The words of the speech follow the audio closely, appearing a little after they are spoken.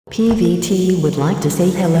PVT would like to say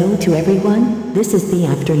hello to everyone. This is the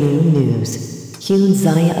afternoon news. Huynh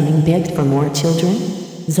Xiaoming begged for more children.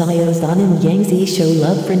 Xiao Zhan and Yangzi show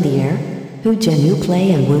love from the air. Hu Zhen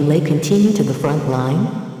play and Wu Lei continue to the front line.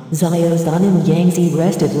 Xiao Zhan and Yangzi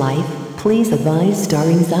rested life. Please advise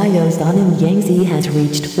starring Xiao Zhan and Yangzi has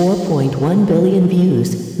reached 4.1 billion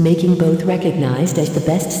views, making both recognized as the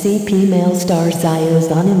best CP male stars. Xiao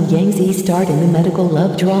Zhan and Yangzi starred in the medical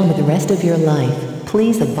love drama The Rest of Your Life.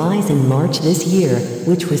 Please advise in March this year,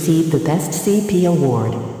 which received the Best CP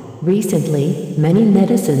award. Recently, many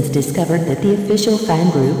netizens discovered that the official fan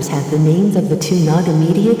groups have the names of the two not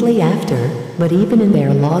immediately after, but even in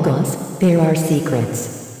their logos, there are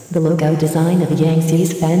secrets. The logo design of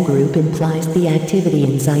Yangzi's fan group implies the activity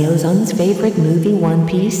in Xiao Zhan's favorite movie One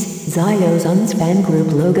Piece. Xiao Zhan's fan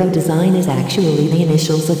group logo design is actually the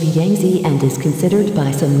initials of Yangzi and is considered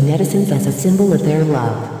by some netizens as a symbol of their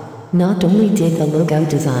love. Not only did the logo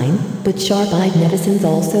design, but sharp-eyed netizens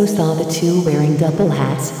also saw the two wearing double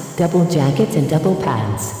hats, double jackets and double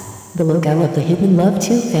pants. The logo of the Hidden Love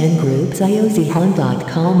 2 fan group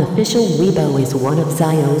xiaozhan.com official Weibo is one of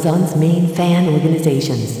Xiao Zhan's main fan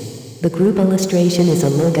organizations. The group illustration is a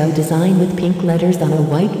logo design with pink letters on a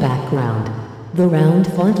white background. The round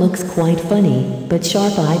font looks quite funny, but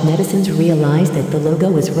sharp-eyed netizens realize that the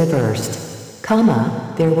logo is reversed.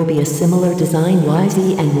 There will be a similar design.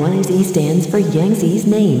 YZ and YZ stands for Yangzi's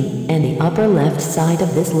name, and the upper left side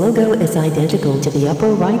of this logo is identical to the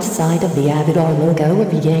upper right side of the avatar logo of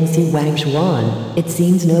Yangzi Wang Xuan. It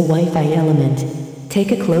seems no Wi-Fi element.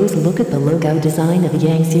 Take a close look at the logo design of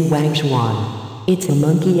Yangzi Wang Xuan. It's a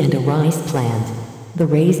monkey and a rice plant. The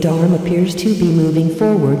raised arm appears to be moving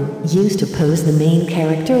forward, used to pose the main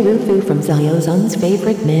character Luffy from Xiao Zhan's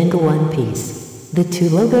favorite manga One Piece. The two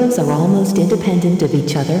logos are almost independent of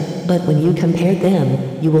each other, but when you compare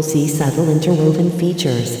them, you will see subtle interwoven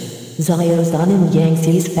features. Xiao Zhan and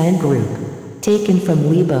Yangzi's fan group. Taken from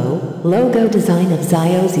Weibo, logo design of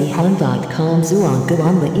xiaozhan.com Zuangu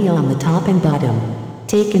on the E on the top and bottom.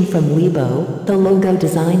 Taken from Weibo, the logo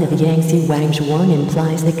design of Yangzi Wang Xuan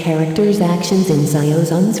implies the character's actions in Xiao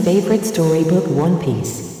Zhan's favorite storybook One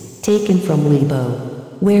Piece. Taken from Weibo.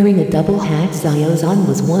 Wearing a double hat, Xiao Zhan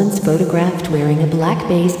was once photographed wearing a black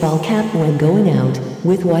baseball cap when going out,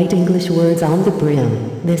 with white English words on the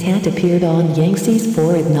brim. This hat appeared on Yangzi's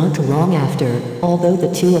forehead not long after, although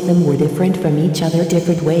the two of them were different from each other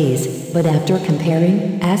different ways, but after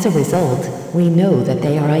comparing, as a result, we know that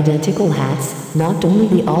they are identical hats. Not only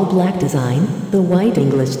the all-black design, the white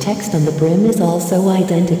English text on the brim is also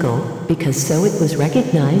identical, because so it was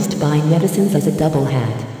recognized by netizens as a double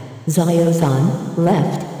hat. Xiao Zhan,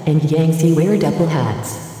 left, and Yangzi wear double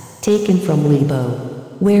hats. Taken from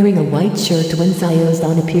Weibo. Wearing a white shirt when Xiao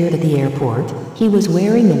Zhan appeared at the airport, he was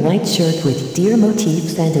wearing a white shirt with deer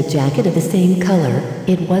motifs and a jacket of the same color.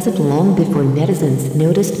 It wasn't long before netizens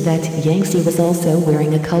noticed that Yangzi was also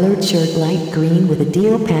wearing a colored shirt light green with a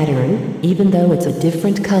deer pattern. Even though it's a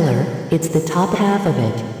different color, it's the top half of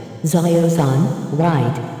it. Xiao Zhan,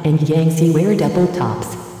 right, and Yangzi wear double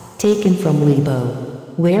tops. Taken from Weibo.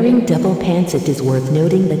 Wearing double pants. It is worth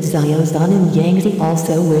noting that Xiao Zhan and Yangzi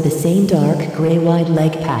also wear the same dark gray wide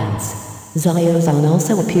leg pants. Xiao Zhan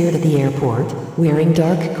also appeared at the airport, wearing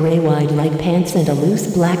dark gray wide leg pants and a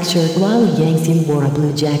loose black shirt, while Yangzi wore a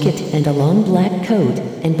blue jacket and a long black coat,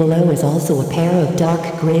 and below is also a pair of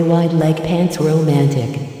dark gray wide leg pants.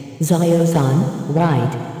 Romantic. Xiao Zhan,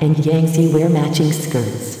 right, and Yangzi wear matching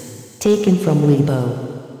skirts. Taken from Weibo.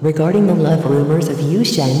 Regarding the love rumors of Yu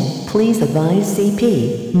Shen, please advise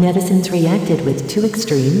CP. Netizens reacted with two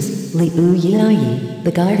extremes. Liu Yiyi,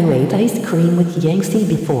 the guy who ate ice cream with Yangzi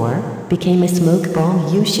before, became a smoke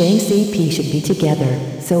bomb. Yu Shen CP should be together.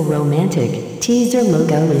 So romantic. Teaser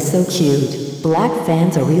logo is so cute. Black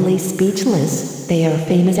fans are really speechless. They are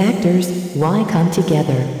famous actors. Why come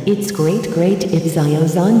together? It's great if Xiao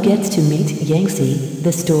Zhan gets to meet Yangzi.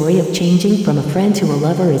 The story of changing from a friend to a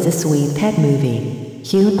lover is a sweet pet movie.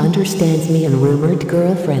 Huynh understands me and rumored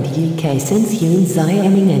girlfriend Yi K since Huynh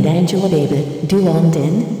Xiaoming and Angela Baby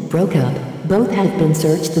Duongdin broke up. Both have been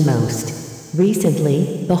searched the most.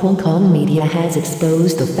 Recently, the Hong Kong media has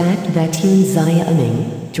exposed the fact that Huynh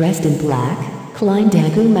Xiaoming, dressed in black, climbed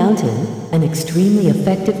Dagu Mountain, an extremely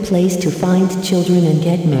effective place to find children and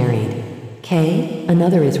get married.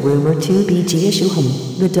 Another is rumored to be Jia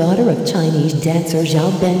Shuheng, the daughter of Chinese dancer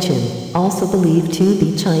Zhao Benchen, also believed to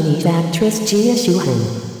be Chinese actress Jia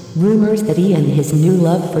Shuheng. Rumors that he and his new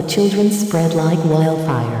love for children spread like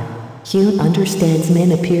wildfire. Huynh understands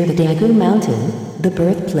men appeared at Dagu Mountain, the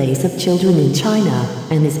birthplace of children in China,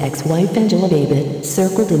 and his ex-wife Angela Baby,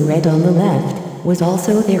 circled in red on the left, was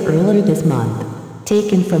also there earlier this month.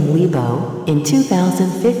 Taken from Weibo, in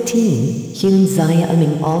 2015, Huynh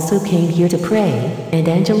Xiaoming also came here to pray, and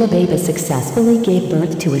Angelababy successfully gave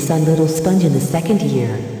birth to a son Little Sponge in the second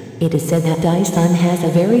year. It is said that netizens has a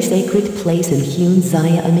very sacred place in Huynh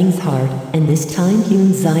Xiaoming's heart, and this time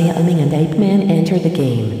Huynh Xiaoming and Ape Man enter the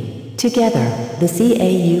game. Together, the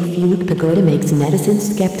Cao Fugue Pagoda makes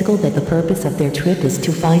netizens skeptical that the purpose of their trip is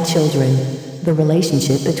to find children. The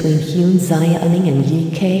relationship between Huynh Xiaoming and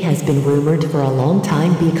Ye has been rumored for a long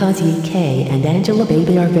time because Ye and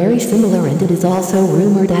Angelababy are very similar, and it is also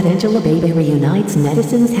rumored that Angelababy reunites.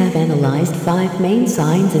 Netizens have analyzed 5 main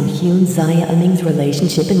signs in Huynh Xiaoming's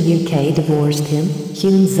relationship, and Ye divorced him.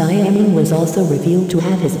 Huynh Xiaoming was also revealed to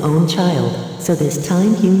have his own child, so this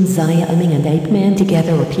time Huynh Xiaoming and Ape Man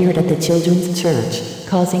together appeared at the children's church,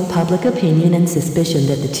 causing public opinion and suspicion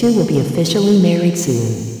that the two will be officially married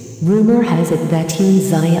soon. Rumor has it that Huynh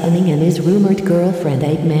Xiaoming and his rumored girlfriend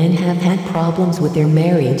Ape Man have had problems with their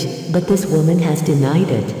marriage, but this woman has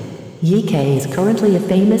denied it. Ye is currently a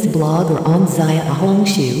famous blogger on Xia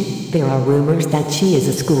Hongshu. There are rumors that she is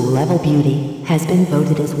a school-level beauty, has been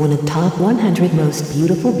voted as one of top 100 most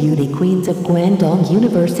beautiful beauty queens of Guangdong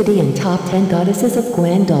University and top 10 goddesses of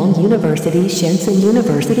Guangdong University Shenzhen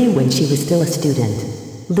University when she was still a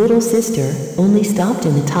student. Little Sister only stopped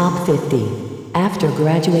in the top 50. After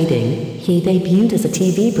graduating, he debuted as a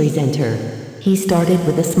TV presenter. He started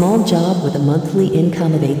with a small job with a monthly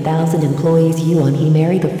income of 8,000 employees yuan. He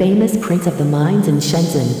married the famous Prince of the Mines in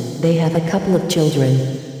Shenzhen. They have a couple of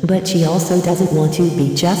children. But she also doesn't want to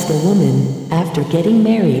be just a woman. After getting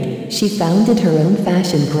married, she founded her own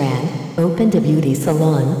fashion brand, opened a beauty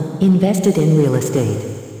salon, invested in real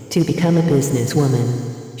estate. To become a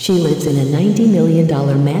businesswoman, she lives in a $90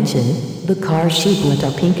 million mansion. The cars she bought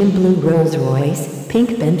are pink and blue Rolls-Royce,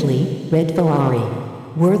 pink Bentley, red Ferrari,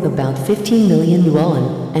 worth about 15 million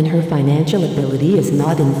yuan, and her financial ability is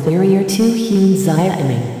not inferior to Huynh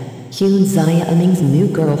Xiaoming. Huynh Xiaoming's new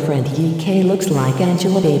girlfriend Ye looks like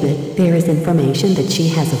Angelababy. There is information that she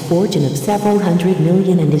has a fortune of several hundred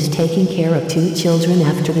million and is taking care of 2 children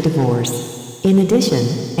after the divorce. In addition,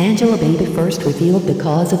 Angelababy first revealed the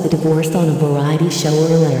cause of the divorce on a variety show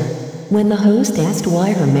earlier. When the host asked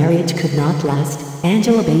why her marriage could not last,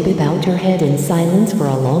 Angelababy bowed her head in silence for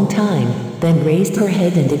a long time, then raised her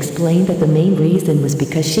head and explained that the main reason was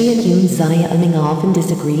because she and Huynh Xiaoming often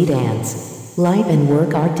disagreed. Life and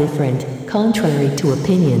work are different, contrary to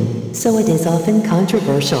opinion, so it is often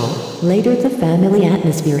controversial. Later, the family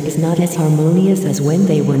atmosphere is not as harmonious as when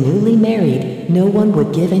they were newly married. No one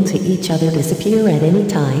would give in to each other, disappear at any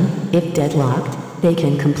time. If deadlocked, they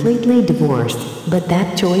can completely divorce, but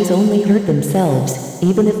that choice only hurt themselves,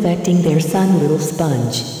 even affecting their son Little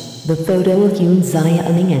Sponge. The photo of Huynh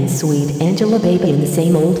Xiaoming and sweet Angelababy in the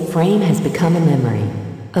same old frame has become a memory.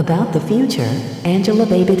 About the future,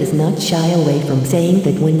 Angelababy does not shy away from saying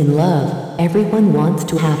that when in love, everyone wants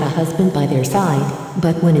to have a husband by their side,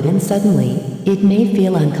 but when it ends suddenly, it may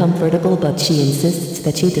feel uncomfortable, but she insists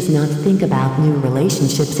that she does not think about new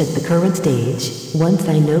relationships at the current stage. Once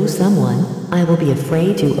I know someone, I will be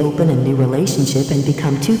afraid to open a new relationship and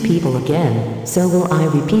become 2 people again, so will I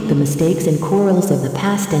repeat the mistakes and quarrels of the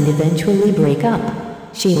past and eventually break up.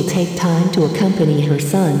 She will take time to accompany her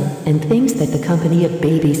son, and thinks that the company of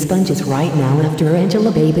baby sponges right now after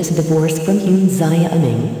Angelababy's divorce from Huynh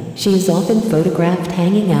Xiaoming. She is often photographed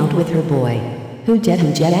hanging out with her boy, who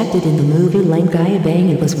acted in the movie Langai Bang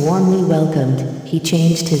and was warmly welcomed. He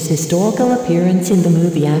changed his historical appearance in the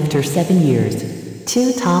movie after 7 years.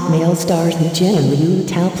 2 top male stars Hu Jin and Liu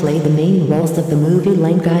Tao played the main roles of the movie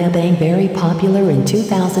Langai Bang, very popular in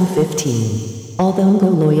 2015. Although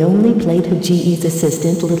Ngo Loi only played Hu Ji's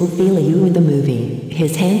assistant Little Liu in the movie,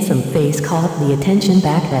 his handsome face caught the attention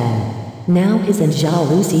back then. Now his and Zhao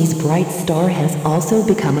Lucy's Bright Star has also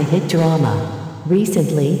become a hit drama.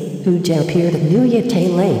 Recently, Hu Jie appeared at New Yate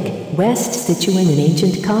Lake, West Sichuan in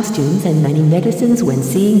ancient costumes, and many netizens when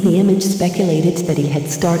seeing the image speculated that he had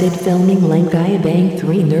started filming Langai Bang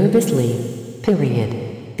 3 nervously.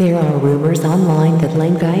 There are rumors online that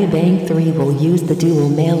Langai Bang 3 will use the dual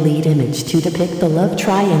male lead image to depict the love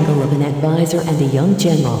triangle of an advisor and a young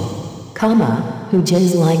general. Hu Jie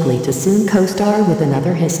is likely to soon co-star with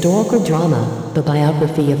another historical drama, the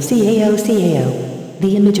biography of Cao.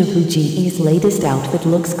 The image of Hu Ji's latest outfit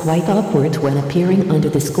looks quite awkward when appearing under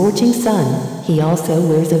the scorching sun. He also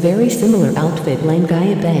wears a very similar outfit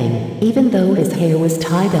Langai Bang. Even though his hair was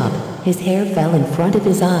tied up, his hair fell in front of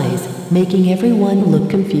his eyes, making everyone look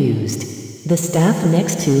confused. The staff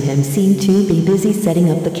next to him seemed to be busy setting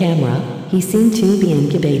up the camera. He seemed to be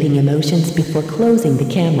incubating emotions before closing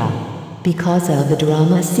the camera. Because of the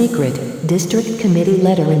drama Secret District Committee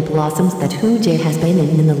letter and blossoms that Huynh has been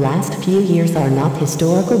in the last few years are not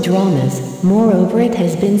historical dramas. Moreover, it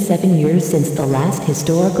has been 7 years since the last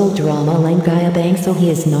historical drama Langgaya Bang, so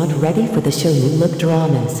he is not ready for the show new look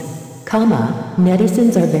dramas.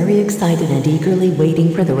 Netizens are very excited and eagerly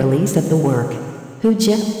waiting for the release of the work.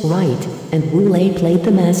 Huynh, right, and Wu Lei played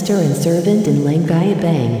the master and servant in Langgaya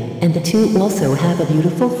Bang, and the two also have a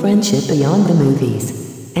beautiful friendship beyond the movies.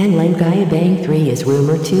 And Langgaya Bang 3 is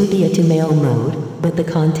rumored to be a two-male mode, but the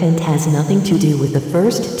content has nothing to do with the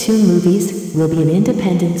first two movies, will be an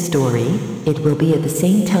independent story. It will be at the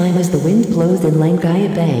same time as The Wind Blows in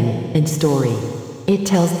Langgaya Bang, and story. It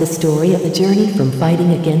tells the story of the journey from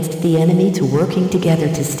fighting against the enemy to working together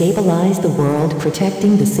to stabilize the world,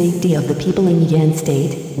 protecting the safety of the people in Yan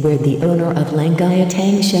State, where the owner of Langgaya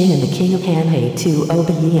Tang Sheng and the king of Hanhei Tu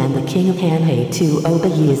Obayi and the king of Hanhei Tu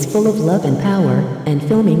Obayi is full of love and power, and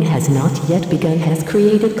filming has not yet begun has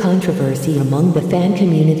created controversy among the fan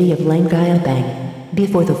community of Langgaya Bang.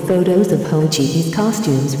 Before the photos of Ho Ji's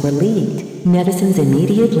costumes were leaked, netizens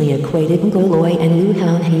immediately equated Ngoloi and Liu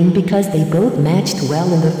Haohin because they both matched well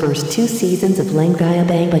in the first two seasons of Langgaya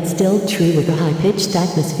Bang, but still true with a high-pitched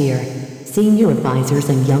atmosphere. Senior advisors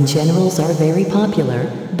and young generals are very popular,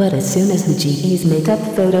 but as soon as Hu Ji's makeup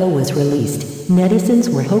photo was released, netizens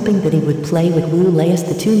were hoping that he would play with Wu Lei as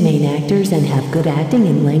the two main actors and have good acting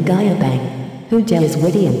in Langgaya Bang. Hu Ji is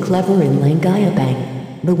witty and clever in Langgaya Bang.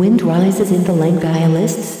 The Wind Rises in the Langgaya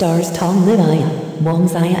list stars Tong Lidaya, Wang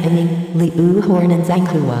Xiaoming, Liu Horn and Zhang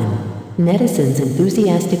Huan. Netizens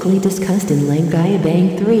enthusiastically discussed in Langgaya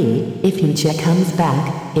Bang 3, if Huynh comes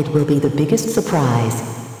back, it will be the biggest surprise.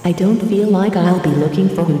 I don't feel like I'll be looking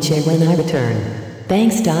for Huynh when I return.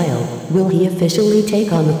 Bang style, will he officially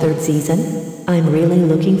take on the third season? I'm really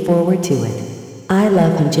looking forward to it. I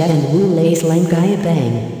love Huynh and Wu Lei's Langgaya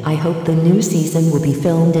Bang. I hope the new season will be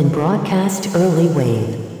filmed and broadcast early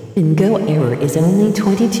wave. Ngo Error is only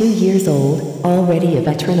 22 years old, already a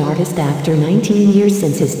veteran artist after 19 years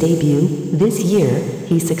since his debut. This year,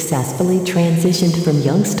 he successfully transitioned from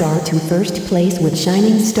young star to first place with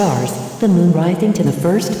Shining Stars, the moon rising to the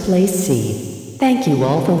first place seed. Thank you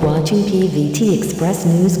all for watching PVT Express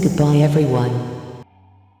News. Goodbye everyone.